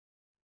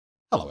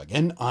Hello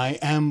again, I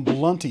am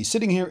Blunty,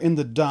 sitting here in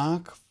the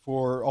dark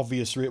for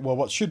obvious well,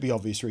 what should be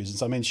obvious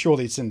reasons. I mean,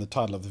 surely it's in the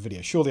title of the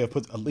video. Surely I've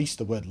put at least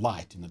the word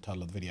light in the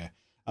title of the video.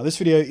 This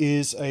video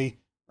is a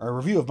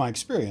review of my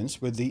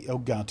experience with the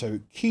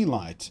Elgato Key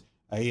Light,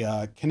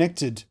 a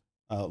connected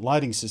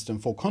lighting system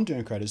for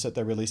content creators that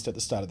they released at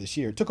the start of this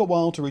year. It took a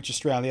while to reach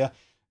Australia,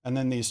 and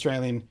then the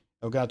Australian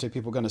Elgato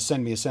people were going to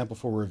send me a sample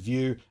for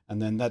review,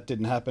 and then that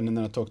didn't happen, and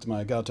then I talked to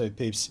my Elgato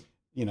peeps,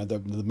 you know, the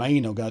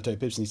main Elgato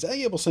peeps, and he said,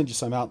 hey, yeah, we'll send you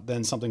some out.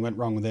 Then something went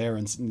wrong there,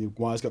 and the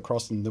wires got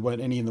crossed, and there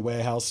weren't any in the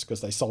warehouse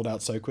because they sold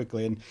out so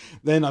quickly. And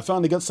then I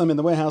finally got some in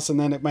the warehouse, and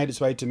then it made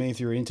its way to me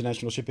through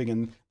international shipping,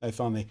 and they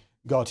finally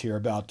got here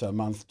about a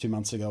month, 2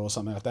 months ago or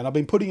something like that. I've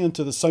been putting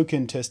into the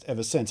soak-in test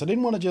ever since. I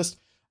didn't want to just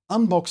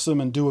unbox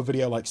them and do a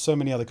video like so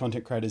many other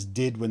content creators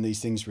did when these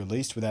things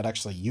released without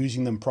actually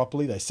using them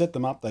properly. They set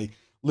them up, they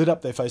lit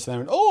up their face, and they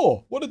went,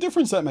 oh, what a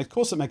difference that makes. Of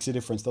course it makes a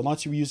difference. The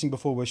lights you were using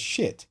before were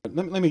shit.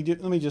 Let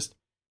me just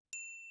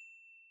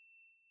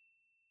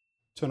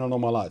turn on all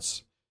my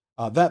lights.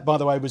 That, by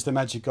the way, was the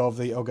magic of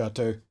the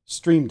Elgato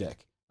Stream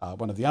Deck,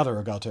 one of the other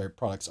Elgato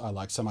products I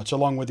like so much,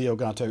 along with the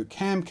Elgato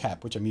Cam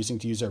Cap, which I'm using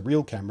to use a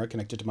real camera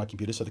connected to my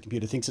computer, so the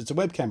computer thinks it's a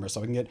web camera,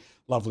 so I can get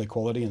lovely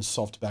quality and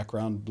soft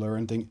background blur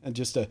and thing. And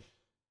just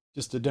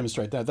to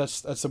demonstrate that,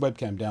 that's the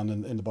webcam down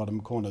in the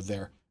bottom corner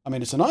there. I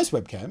mean, it's a nice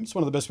webcam. It's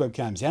one of the best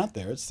webcams out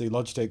there. It's the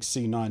Logitech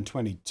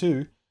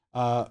C922,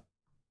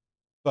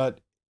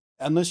 but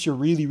unless you're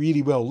really,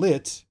 really well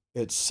lit,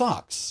 it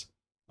sucks.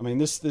 I mean,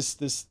 this is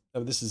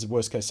the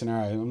worst case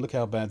scenario. Look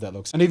how bad that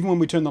looks. And even when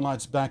we turn the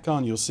lights back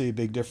on, you'll see a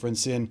big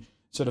difference in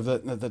sort of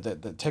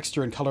the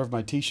texture and color of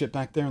my t-shirt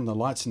back there, and the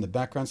lights in the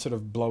background sort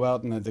of blow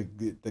out, and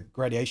the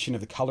gradation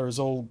of the color is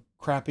all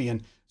crappy,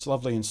 and it's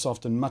lovely and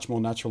soft and much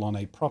more natural on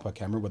a proper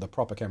camera with a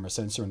proper camera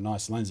sensor and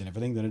nice lens and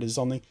everything than it is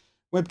on the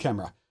web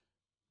camera.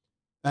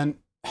 And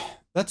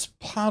that's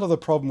part of the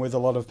problem with a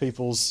lot of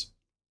people's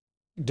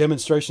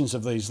demonstrations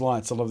of these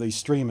lights, a lot of these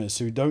streamers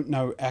who don't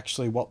know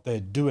actually what they're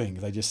doing.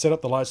 They just set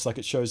up the lights like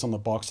it shows on the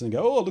box and go,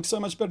 oh, it looks so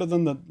much better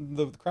than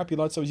the crappy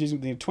lights I was using,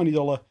 the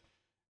 $20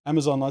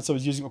 Amazon lights I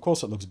was using. Of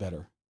course it looks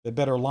better. They're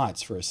better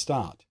lights for a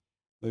start.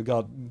 They've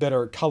got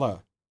better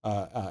color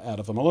out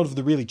of them. A lot of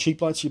the really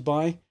cheap lights you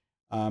buy,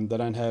 they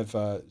don't have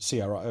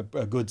CRI,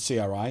 a good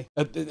CRI.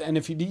 And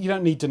if you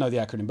don't need to know the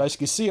acronym,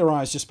 basically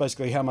CRI is just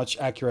basically how much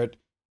accurate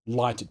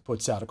light it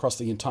puts out across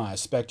the entire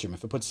spectrum.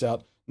 If it puts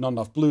out not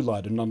enough blue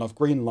light or not enough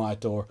green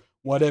light or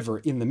whatever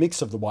in the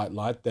mix of the white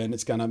light, then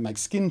it's going to make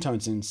skin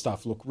tones and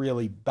stuff look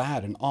really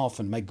bad and off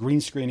and make green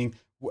screening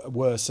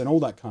worse and all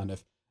that kind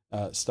of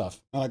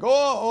stuff. And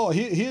like,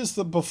 here's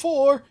the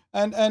before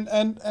and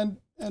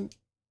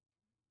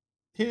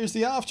here's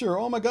the after.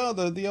 Oh my God,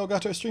 the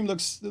Elgato Stream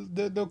looks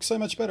so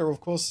much better. Of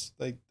course,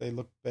 they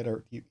look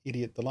better, you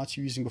idiot. The lights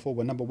you were using before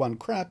were number one,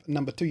 crap. And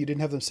number two, you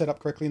didn't have them set up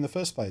correctly in the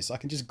first place. I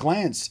can just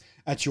glance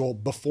at your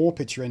before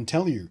picture and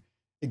tell you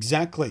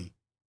exactly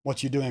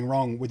what you're doing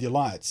wrong with your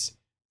lights.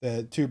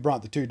 They're too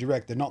bright, they're too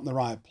direct, they're not in the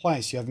right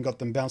place. You haven't got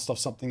them bounced off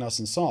something nice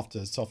and soft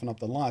to soften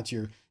up the lights.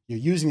 You're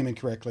using them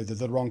incorrectly. They're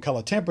the wrong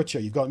color temperature.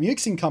 You've got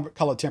mixing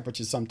color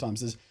temperatures sometimes.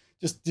 There's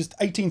just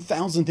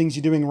 18,000 things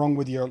you're doing wrong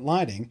with your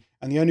lighting.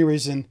 And the only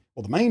reason,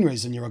 or the main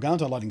reason your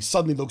Elgato lighting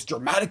suddenly looks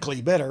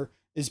dramatically better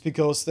is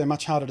because they're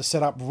much harder to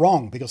set up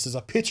wrong, because there's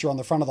a picture on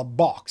the front of the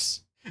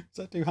box. Is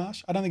that too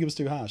harsh? I don't think it was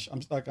too harsh.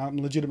 I'm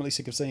legitimately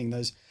sick of seeing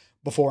those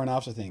before and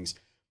after things.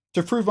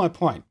 To prove my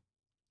point,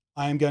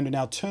 I am going to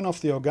now turn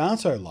off the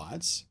Elgato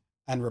lights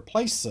and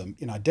replace them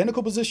in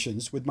identical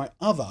positions with my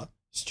other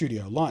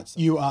studio lights.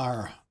 You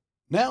are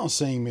now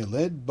seeing me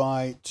led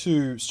by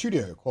two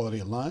studio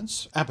quality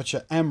lights,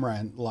 Aperture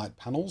Amran light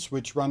panels,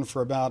 which run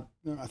for about,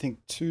 I think,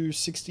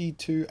 $260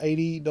 to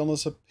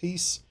 $80 a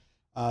piece,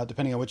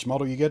 depending on which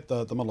model you get.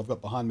 The model I've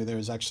got behind me there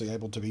is actually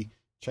able to be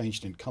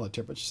changed in color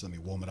temperature. So let me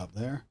warm it up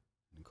there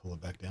and cool it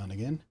back down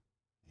again.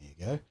 There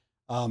you go.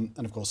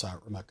 And of course our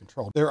remote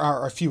control. There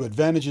are a few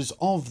advantages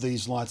of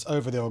these lights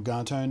over the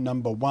Elgato.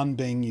 Number one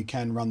being you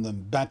can run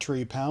them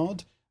battery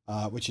powered,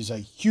 which is a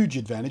huge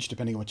advantage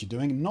depending on what you're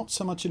doing. Not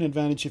so much an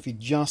advantage if you're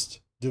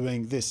just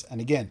doing this. And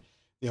again,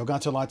 the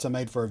Elgato lights are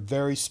made for a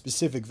very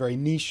specific, very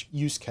niche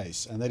use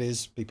case. And that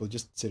is people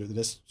just sit at the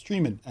desk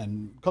streaming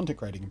and content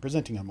creating and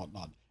presenting and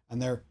whatnot. And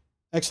they're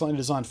excellently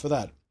designed for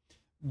that.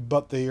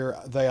 But they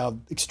are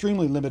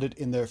extremely limited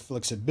in their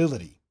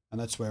flexibility. And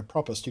that's where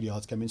proper studio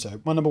lights come in.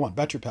 So, number one,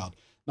 battery powered.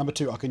 Number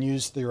two, I can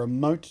use the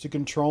remote to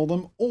control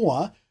them,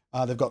 or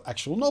they've got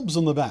actual knobs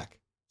on the back.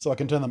 So I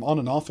can turn them on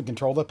and off and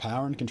control the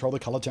power and control the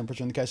color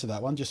temperature in the case of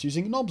that one, just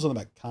using knobs on the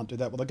back. Can't do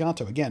that with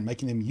Elgato. Again,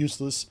 making them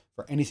useless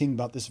for anything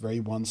but this very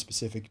one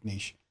specific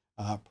niche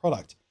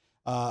product.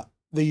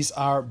 These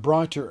are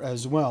brighter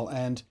as well.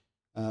 And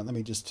let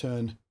me just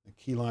turn the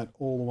key light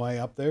all the way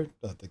up there.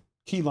 The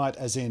key light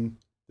as in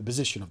the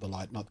position of the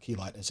light, not key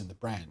light as in the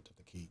brand of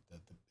the key, the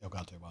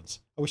Elgato ones.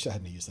 I wish I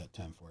hadn't used that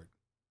term for it.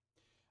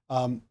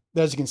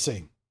 As you can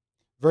see,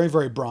 very,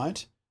 very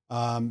bright,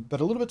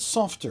 but a little bit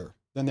softer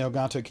than the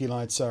Elgato Key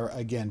Lights are,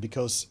 again,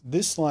 because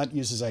this light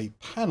uses a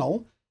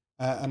panel,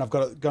 and I've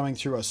got it going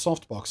through a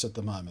softbox at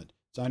the moment.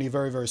 It's only a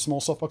very, very small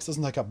softbox. It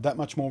doesn't take up that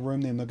much more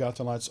room than the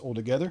Elgato lights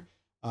altogether,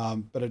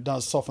 but it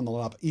does soften the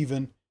light up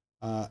even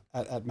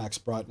at max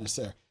brightness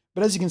there.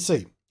 But as you can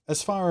see,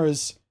 as far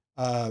as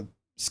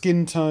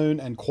skin tone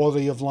and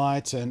quality of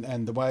light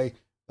and the way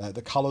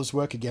the colors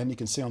work, again, you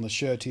can see on the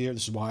shirt here,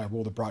 this is why I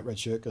wore the bright red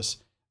shirt, because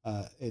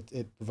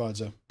it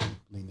provides a,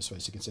 lean this way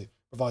so you can see,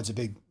 provides a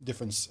big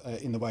difference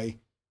in the way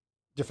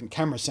different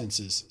camera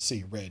sensors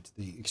see red.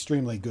 The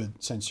extremely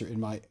good sensor in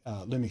my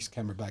Lumix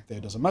camera back there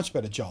does a much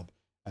better job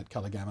at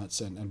color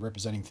gamuts and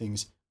representing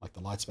things like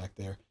the lights back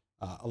there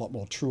a lot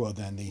more truer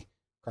than the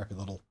crappy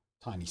little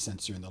tiny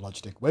sensor in the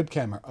Logitech web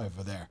camera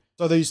over there.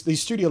 So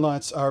these studio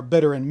lights are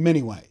better in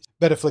many ways.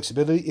 Better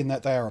flexibility in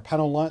that they are a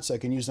panel light, so you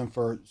can use them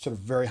for sort of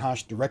very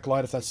harsh direct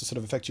light if that's the sort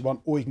of effect you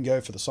want, or you can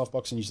go for the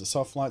softbox and use the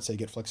soft light, so you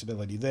get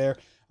flexibility there.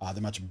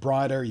 They're much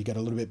brighter, you get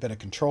a little bit better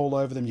control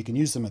over them, you can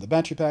use them with the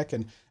battery pack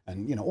and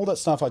you know, all that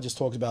stuff I just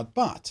talked about.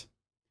 But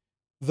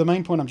the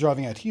main point I'm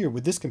driving at here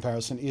with this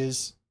comparison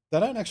is they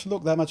don't actually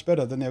look that much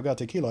better than the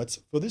Elgato Key Lights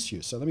for this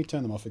use. So let me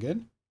turn them off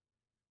again.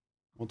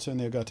 We'll turn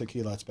the Elgato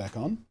Key Lights back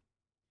on.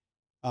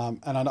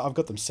 And I've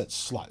got them set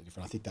slightly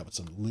different. I think that was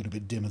a little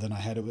bit dimmer than I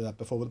had it with that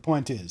before. But the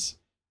point is,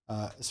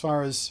 as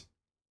far as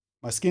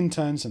my skin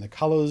tones and the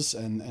colors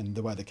and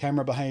the way the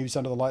camera behaves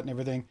under the light and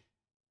everything,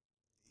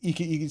 you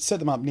can set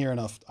them up near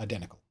enough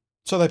identical.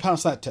 So they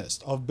passed that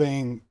test of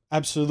being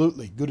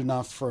absolutely good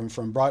enough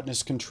from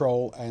brightness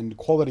control and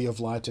quality of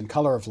light and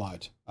color of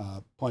light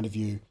point of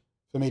view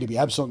for me to be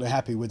absolutely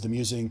happy with them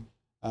using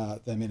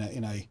them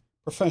in a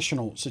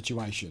professional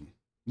situation.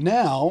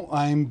 Now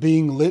I'm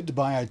being lit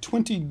by a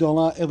 $20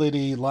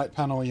 LED light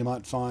panel you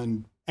might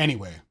find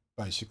anywhere,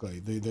 basically.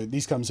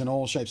 These comes in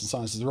all shapes and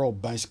sizes. They're all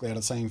basically out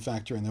of the same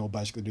factory and they all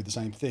basically do the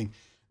same thing.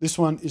 This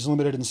one is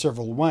limited in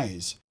several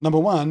ways. Number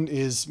one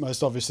is,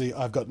 most obviously,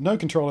 I've got no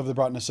control over the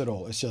brightness at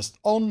all. It's just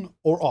on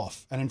or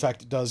off. And in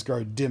fact, it does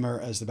grow dimmer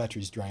as the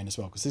batteries drain as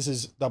well, because this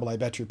is AA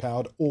battery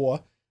powered,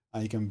 or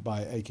you can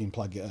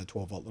plug a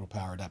 12-volt little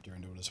power adapter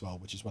into it as well,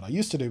 which is what I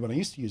used to do when I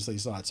used to use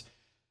these lights.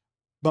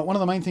 But one of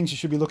the main things you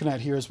should be looking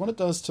at here is what it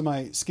does to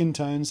my skin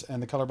tones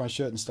and the color of my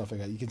shirt and stuff like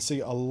that. You can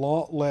see a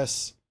lot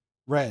less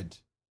red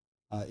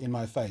in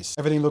my face.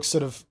 Everything looks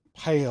sort of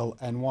pale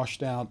and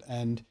washed out,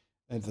 and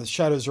the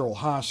shadows are all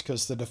harsh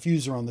because the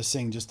diffuser on this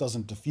thing just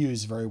doesn't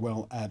diffuse very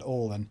well at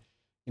all. And,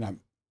 you know,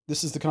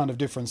 this is the kind of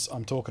difference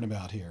I'm talking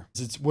about here.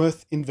 It's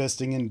worth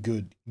investing in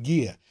good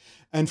gear.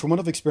 And from what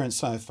I've experienced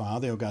so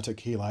far, the Elgato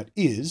Key Light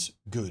is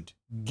good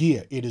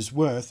gear. It is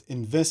worth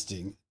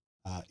investing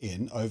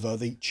in over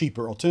the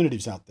cheaper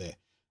alternatives out there.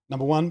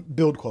 Number one,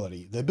 build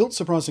quality. They're built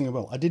surprisingly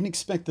well. I didn't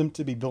expect them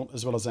to be built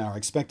as well as they are. I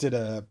expected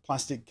a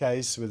plastic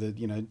case with a,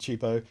 you know,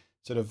 cheapo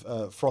sort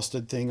of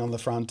frosted thing on the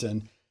front.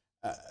 And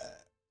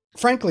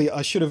frankly,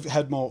 I should have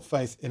had more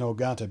faith in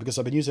Elgato, because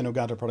I've been using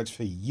Elgato products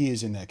for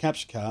years in their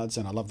capture cards,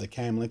 and I love the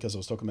cam link, as I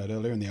was talking about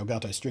earlier, and the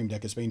Elgato Stream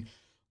Deck has been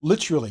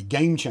literally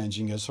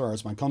game-changing as far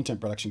as my content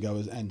production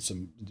goes,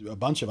 and a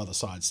bunch of other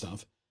side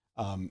stuff.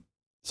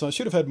 So I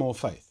should have had more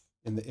faith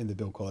in the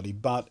build quality,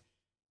 but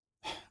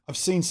I've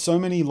seen so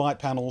many light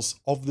panels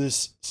of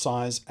this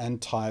size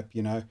and type,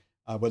 you know,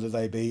 whether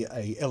they be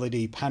a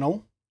LED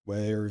panel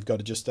where you've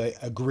got just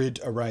a grid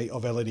array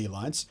of LED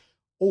lights,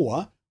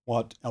 or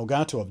what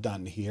Elgato have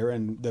done here,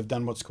 and they've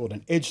done what's called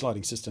an edge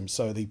lighting system.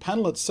 So the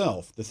panel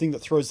itself, the thing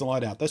that throws the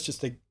light out, that's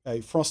just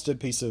a frosted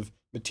piece of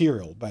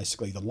material.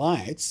 Basically, the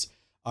lights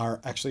are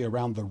actually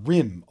around the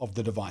rim of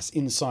the device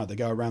inside. They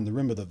go around the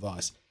rim of the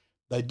device.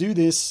 They do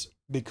this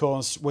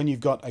because when you've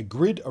got a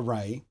grid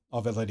array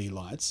of LED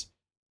lights,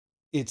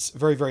 it's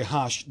very, very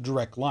harsh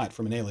direct light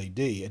from an LED.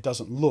 It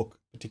doesn't look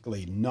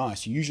particularly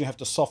nice. You usually have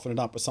to soften it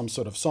up with some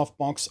sort of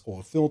softbox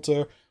or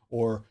filter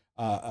or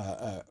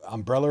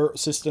umbrella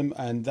system,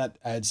 and that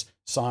adds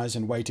size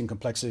and weight and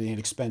complexity and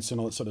expense and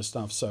all that sort of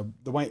stuff. So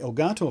the way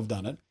Elgato have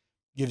done it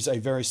gives a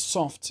very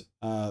soft,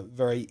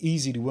 very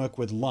easy to work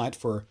with light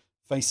for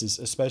faces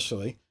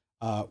especially,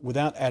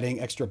 without adding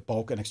extra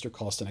bulk and extra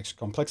cost and extra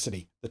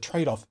complexity. The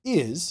trade-off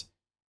is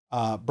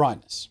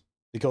brightness,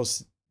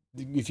 because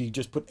if you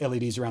just put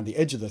LEDs around the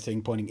edge of the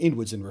thing pointing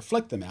inwards and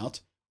reflect them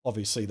out,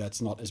 obviously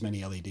that's not as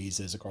many LEDs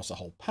as across a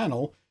whole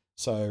panel.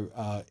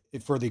 So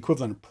for the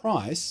equivalent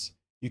price,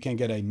 you can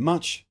get a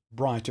much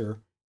brighter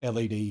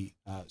LED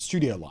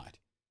studio light.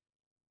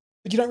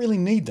 But you don't really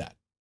need that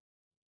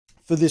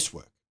for this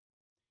work.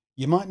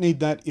 You might need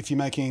that if you're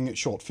making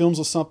short films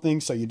or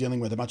something, so you're dealing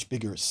with a much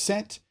bigger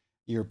set,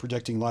 you're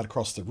projecting light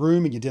across the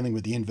room, and you're dealing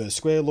with the inverse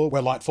square law,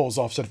 where light falls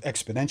off sort of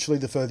exponentially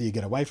the further you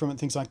get away from it,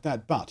 things like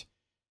that. But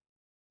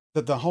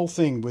the whole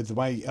thing with the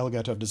way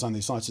Elgato have designed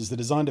these lights is they're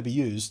designed to be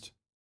used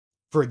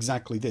for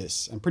exactly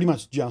this, and pretty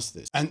much just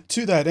this. And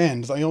to that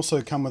end, they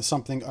also come with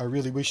something I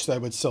really wish they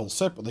would sell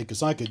separately,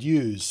 because I could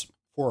use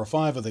 4 or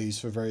 5 of these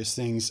for various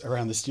things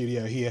around the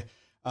studio here.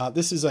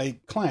 This is a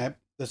clamp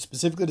that's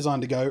specifically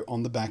designed to go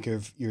on the back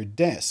of your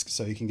desk,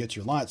 so you can get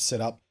your lights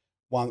set up.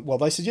 Well,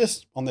 they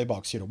suggest on their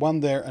box, you know,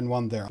 one there and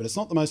one there, but it's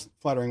not the most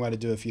flattering way to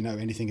do it if you know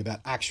anything about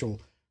actual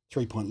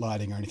 3-point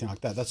lighting or anything like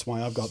that. That's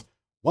why I've got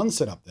one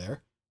set up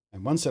there,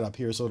 And one setup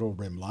here is a little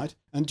rim light.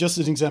 And just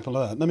as an example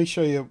of that, let me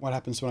show you what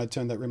happens when I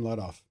turn that rim light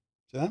off.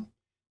 See that?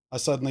 I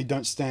suddenly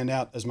don't stand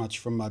out as much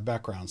from my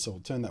background. So I'll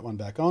turn that one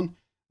back on.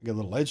 I get a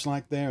little edge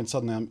light there, and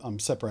suddenly I'm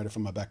separated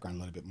from my background a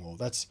little bit more.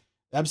 That's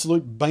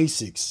absolute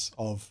basics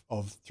of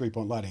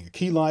 3-point lighting. A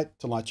key light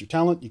to light your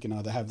talent. You can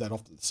either have that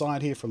off to the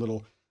side here for a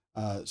little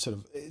sort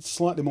of, it's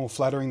slightly more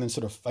flattering than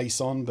sort of face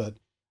on, but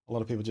a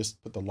lot of people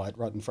just put the light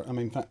right in front. I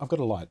mean, I've got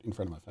a light in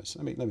front of my face.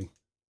 Let me.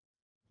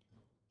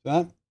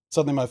 That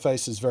suddenly my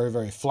face is very,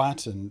 very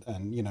flat,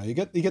 and you know, you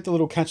get the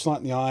little catch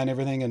light in the eye and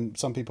everything, and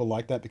some people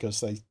like that because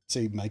they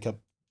see makeup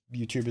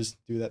YouTubers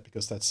do that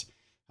because that's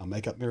how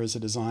makeup mirrors are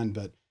designed,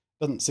 but it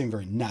doesn't seem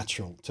very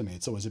natural to me.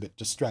 It's always a bit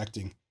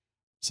distracting.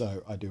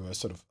 So I do a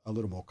sort of a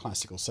little more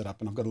classical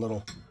setup, and I've got a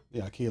little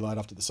key light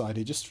off to the side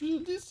here, just a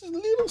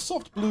little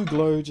soft blue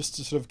glow just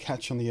to sort of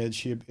catch on the edge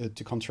here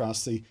to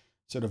contrast the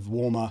sort of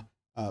warmer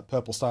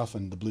purple stuff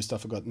and the blue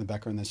stuff I've got in the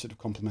background. They sort of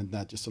complement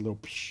that, just a little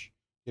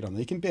hit on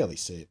there. You can barely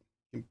see it.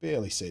 You can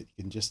barely see it.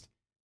 You can just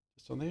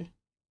on there.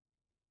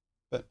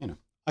 But, you know,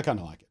 I kind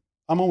of like it.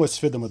 I'm always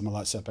fiddling with my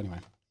light setup anyway.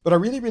 But I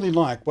really, really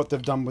like what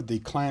they've done with the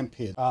clamp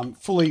here.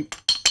 Fully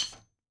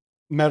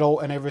metal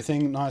and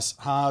everything, nice,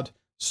 hard,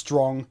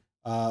 strong.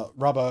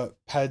 Rubber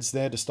pads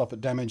there to stop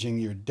it damaging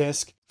your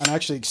desk, and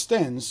actually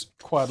extends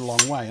quite a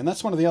long way. And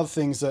that's one of the other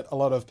things that a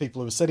lot of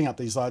people who are setting up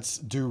these lights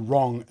do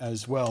wrong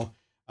as well.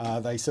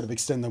 They sort of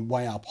extend them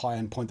way up high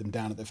and point them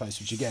down at their face,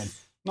 which again,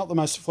 not the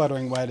most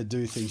flattering way to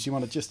do things. You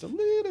want it just a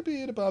little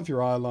bit above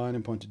your eye line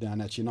and point it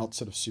down at you, not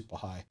sort of super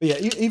high. But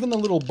yeah, even the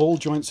little ball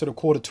joint sort of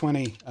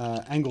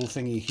 1/4-20 angle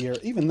thingy here,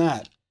 even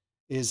that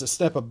is a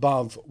step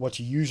above what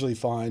you usually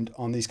find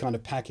on these kind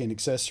of pack-in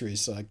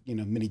accessories, like, you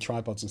know, mini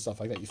tripods and stuff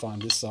like that. You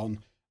find this on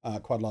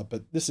quite a lot,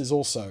 but this is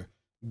also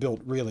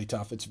built really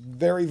tough. It's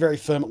very, very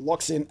firm. It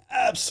locks in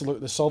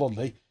absolutely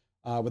solidly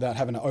without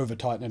having to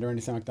over-tighten it or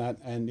anything like that.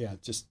 And yeah,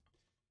 just,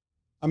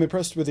 I'm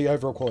impressed with the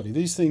overall quality.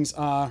 These things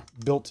are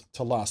built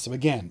to last. So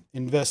again,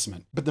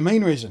 investment. But the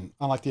main reason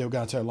I like the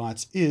Elgato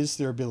lights is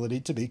their ability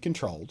to be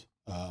controlled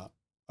over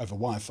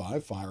Wi-Fi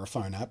via a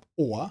phone app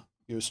or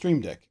your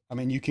Stream Deck. I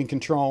mean, you can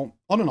control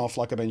on and off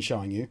like I've been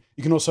showing you.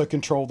 You can also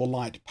control the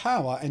light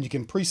power, and you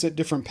can preset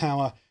different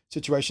power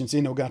situations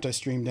in Elgato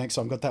Stream Deck.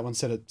 So I've got that one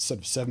set at sort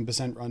of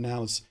 7% right now.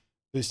 Let's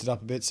boost it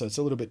up a bit. So it's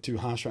a little bit too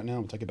harsh right now.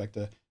 We'll take it back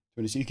to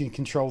 20. So you can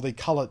control the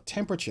color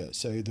temperature.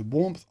 So the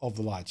warmth of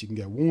the lights, you can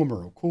go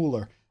warmer or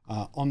cooler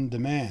on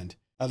demand.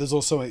 There's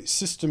also a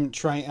system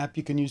tray app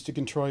you can use to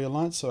control your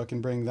lights. So I can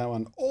bring that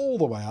one all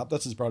the way up.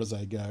 That's as bright as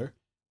they go.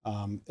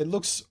 It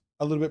looks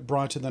a little bit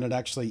brighter than it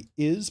actually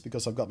is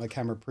because I've got my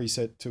camera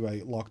preset to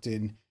a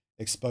locked-in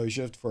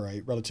exposure for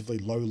a relatively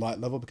low light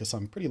level because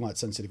I'm pretty light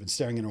sensitive, and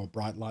staring into a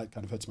bright light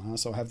kind of hurts my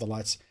eyes. So I have the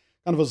lights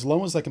kind of as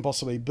low as they can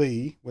possibly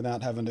be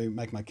without having to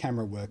make my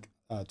camera work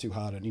too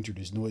hard and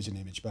introduce noise in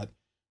the image. But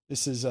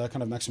this is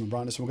kind of maximum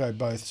brightness. We'll go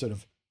both sort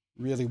of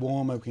really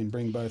warm. We can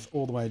bring both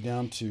all the way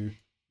down to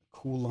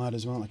cool light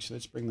as well. Actually,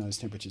 let's bring those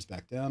temperatures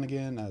back down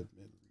again,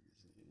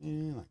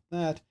 like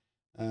that.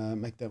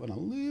 Make that one a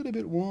little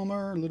bit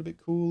warmer, a little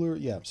bit cooler.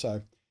 Yeah, so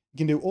you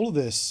can do all of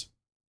this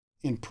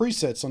in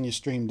presets on your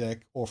Stream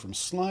Deck or from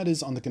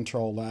sliders on the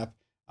control app.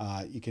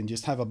 You can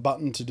just have a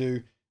button to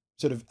do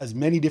sort of as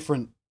many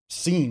different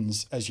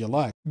scenes as you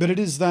like. But it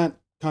is that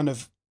kind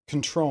of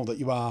control that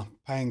you are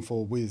paying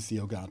for with the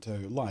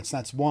Elgato lights.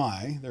 That's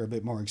why they're a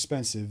bit more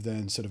expensive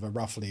than sort of a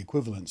roughly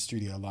equivalent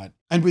studio light.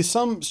 And with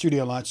some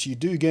studio lights, you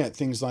do get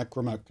things like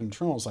remote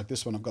controls, like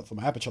this one I've got for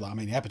my aperture light. I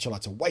mean, the aperture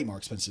lights are way more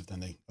expensive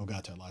than the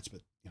Elgato lights, but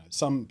you know,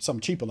 some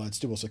cheaper lights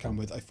do also come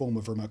with a form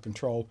of remote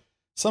control.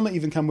 Some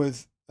even come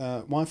with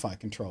Wi-Fi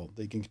control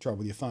that you can control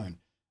with your phone.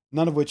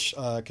 None of which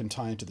can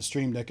tie into the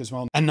Stream Deck as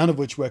well, and none of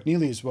which work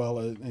nearly as well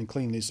and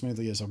cleanly,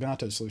 smoothly as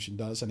Elgato's solution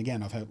does. And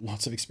again, I've had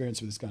lots of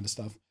experience with this kind of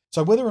stuff.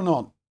 So whether or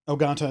not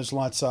Elgato's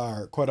lights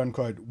are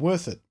quote-unquote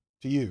worth it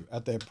to you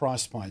at their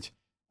price point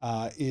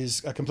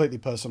is a completely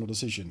personal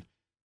decision.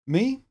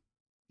 Me,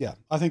 yeah,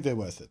 I think they're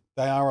worth it.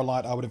 They are a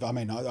light I would have, I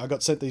mean, I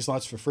got sent these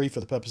lights for free for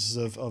the purposes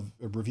of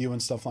review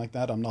and stuff like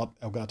that. I'm not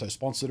Elgato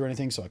sponsored or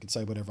anything, so I can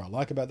say whatever I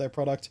like about their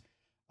product.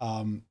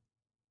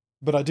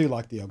 But I do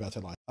like the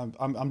Elgato light.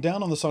 I'm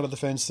down on the side of the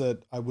fence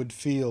that I would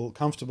feel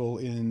comfortable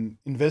in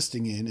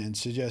investing in and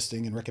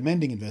suggesting and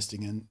recommending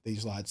investing in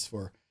these lights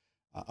for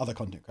other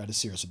content creators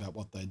serious about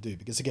what they do.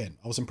 Because again,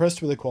 I was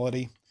impressed with the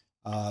quality.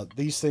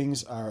 These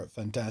things are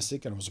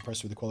fantastic, and I was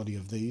impressed with the quality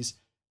of these.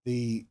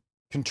 The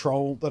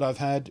control that I've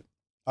had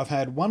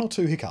 1 or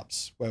 2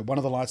 hiccups where one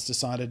of the lights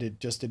decided it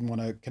just didn't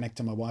want to connect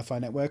to my Wi-Fi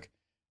network.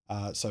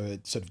 So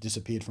it sort of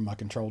disappeared from my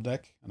control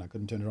deck and I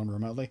couldn't turn it on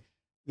remotely.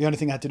 The only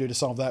thing I had to do to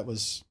solve that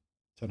was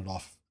turn it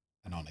off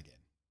and on again.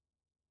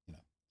 You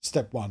know,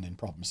 step 1 in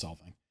problem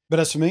solving. But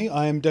as for me,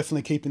 I am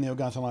definitely keeping the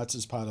Elgato lights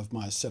as part of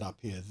my setup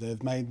here.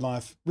 They've made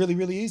life really,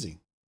 really easy.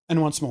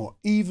 And once more,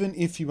 even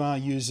if you are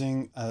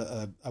using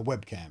a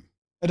webcam,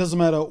 it doesn't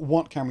matter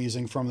what camera you're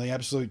using, from the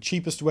absolute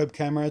cheapest web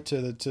camera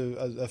to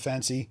a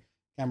fancy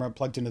camera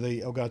plugged into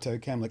the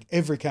Elgato cam. Like,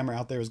 every camera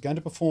out there is going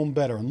to perform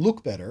better and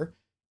look better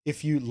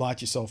if you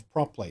light yourself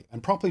properly.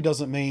 And properly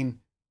doesn't mean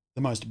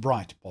the most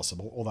bright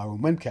possible, although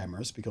in web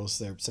cameras, because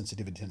their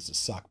sensitivity tends to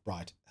suck,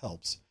 bright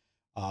helps.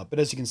 But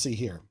as you can see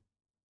here,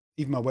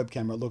 even my web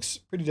camera looks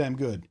pretty damn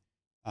good.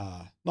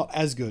 Not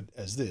as good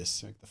as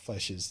this. Like the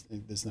flash is,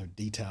 there's no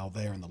detail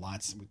there in the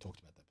lights. We talked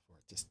about that before.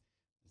 It just,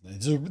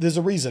 there's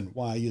a reason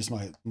why I use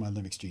my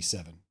Lumix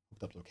G7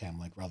 hooked up to a cam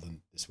link rather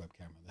than this web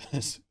camera.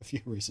 There's a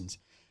few reasons.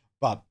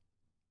 But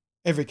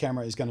every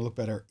camera is going to look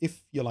better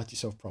if you light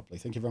yourself properly.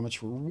 Thank you very much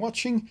for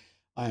watching.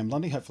 I am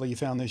Blunty. Hopefully you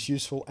found this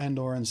useful and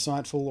or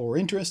insightful or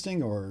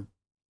interesting, or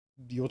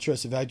your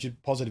choice of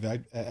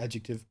positive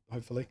adjective,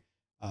 hopefully.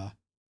 And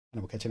I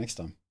will catch you next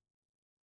time.